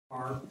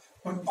her,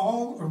 but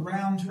all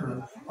around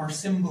her are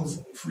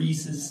symbols,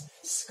 friezes,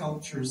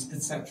 sculptures,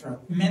 etc.,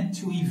 meant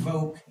to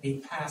evoke a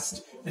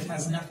past that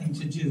has nothing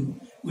to do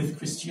with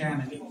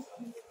Christianity.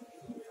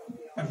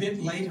 A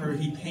bit later,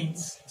 he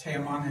paints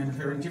Teomana in a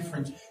very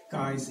different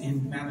guise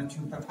in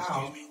Manitou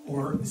Papau,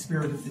 or The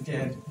Spirit of the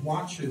Dead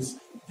Watches.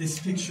 This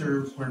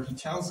picture where he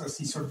tells us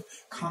he sort of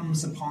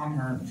comes upon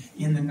her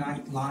in the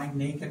night, lying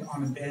naked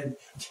on a bed,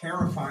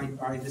 terrified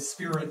by the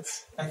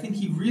spirits. I think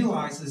he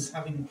realizes,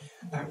 having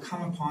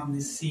come upon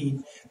this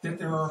scene, that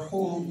there are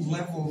whole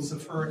levels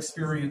of her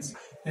experience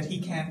that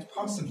he can't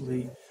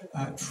possibly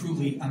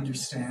truly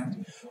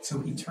understand.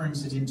 So he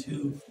turns it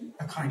into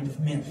a kind of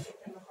myth.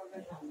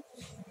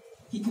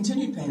 He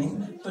continued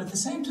painting, but at the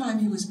same time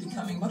he was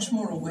becoming much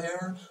more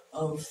aware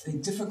of the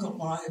difficult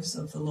lives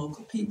of the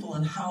local people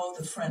and how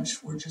the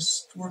French were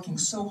just working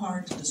so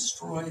hard to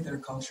destroy their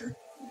culture.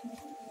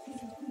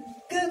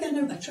 Gauguin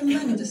had a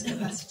tremendous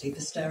capacity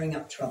for stirring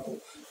up trouble.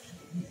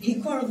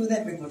 He quarrelled with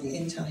everybody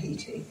in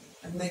Tahiti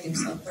and made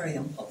himself very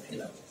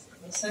unpopular.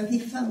 So he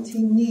felt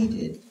he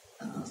needed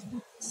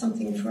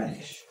something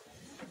fresh,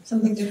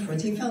 something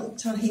different. He felt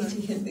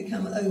Tahiti had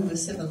become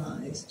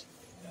over-civilized.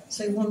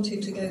 So he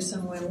wanted to go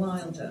somewhere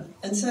wilder.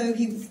 And so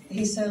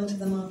he sailed to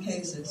the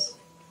Marquesas.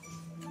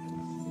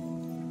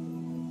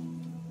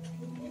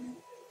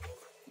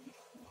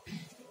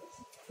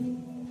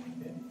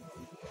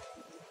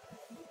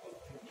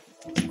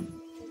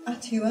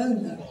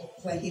 Atuona,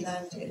 where he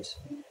landed,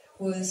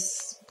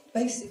 was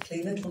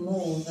basically little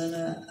more than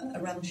a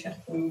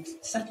ramshackle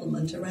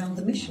settlement around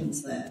the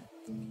missions there.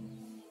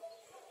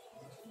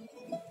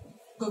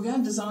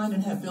 Gauguin designed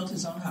and had built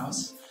his own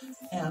house,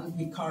 and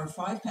he carved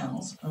 5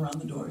 panels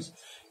around the doors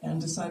and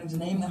decided to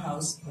name the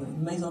house the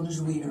Maison de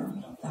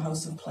Jouir, the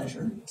house of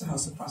pleasure. It's a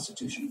house of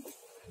prostitution.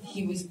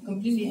 He was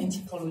completely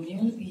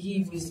anti-colonial.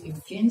 He was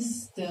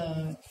against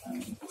the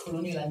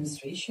colonial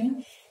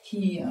administration.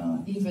 He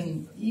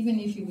even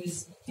if he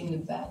was in a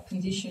bad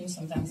condition,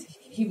 sometimes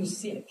he was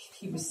sick,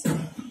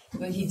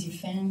 but he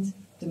defended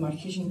the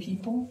Marquesian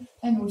people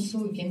and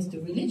also against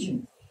the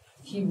religion.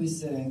 He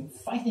was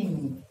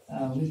fighting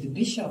with the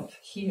bishop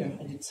here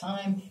at the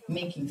time,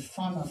 making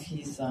fun of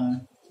his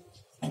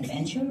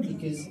adventure,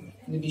 because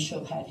the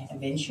bishop had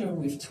adventure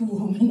with 2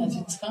 women at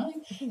a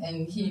time,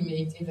 and he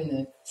made even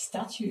a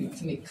statue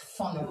to make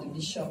fun of the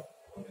bishop.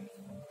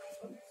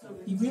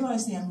 He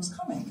realized the end was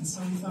coming, and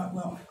so he thought,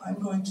 well, I'm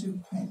going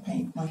to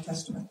paint my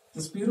testament.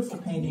 This beautiful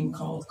painting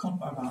called Comte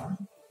Barbare.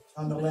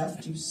 On the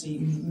left, you see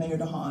Mayor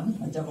de Haan,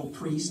 a devil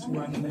priest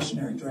wearing a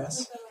missionary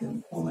dress,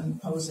 the woman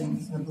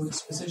posing in a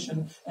Buddhist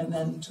position. And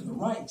then to the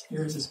right,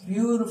 here's this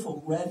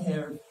beautiful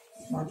red-haired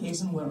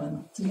Marquesan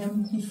woman. To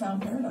him, he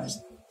found paradise.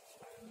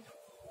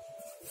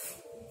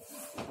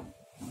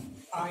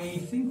 I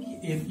think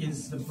it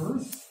is the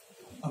birth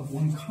of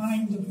one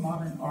kind of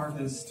modern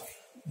artist,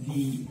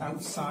 the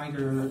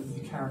outsider,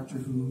 the character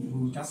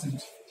who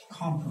doesn't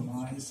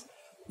compromise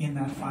in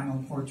that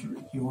final portrait.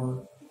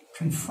 You're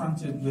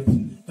confronted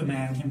with the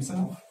man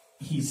himself.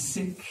 He's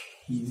sick,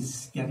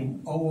 he's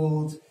getting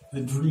old,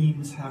 the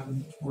dreams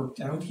haven't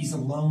worked out, he's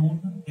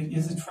alone. It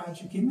is a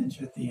tragic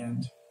image at the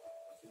end.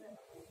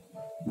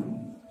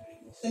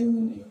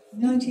 In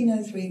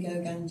 1903,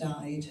 Gauguin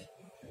died.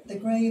 The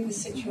grave is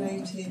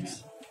situated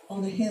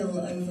on a hill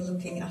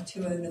overlooking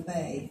Atuona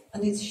Bay,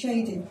 and it's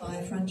shaded by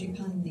a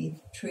frangipani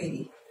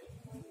tree.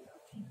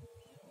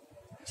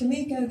 To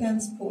me,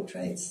 Gauguin's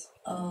portraits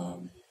are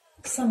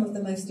some of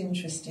the most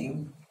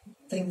interesting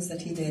things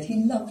that he did.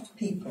 He loved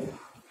people,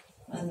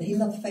 and he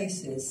loved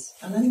faces,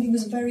 and I think he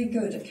was very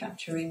good at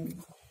capturing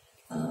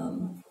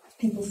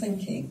people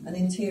thinking and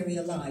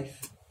interior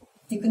life.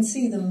 You can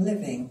see them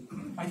living.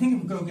 I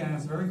think of Gauguin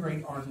as a very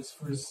great artist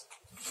for his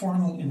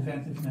formal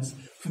inventiveness,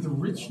 for the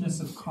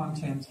richness of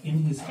content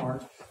in his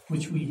art,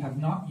 which we have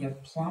not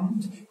yet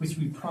plumbed, which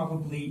we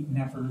probably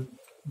never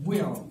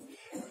will.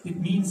 It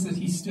means that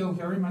he's still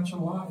very much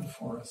alive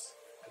for us.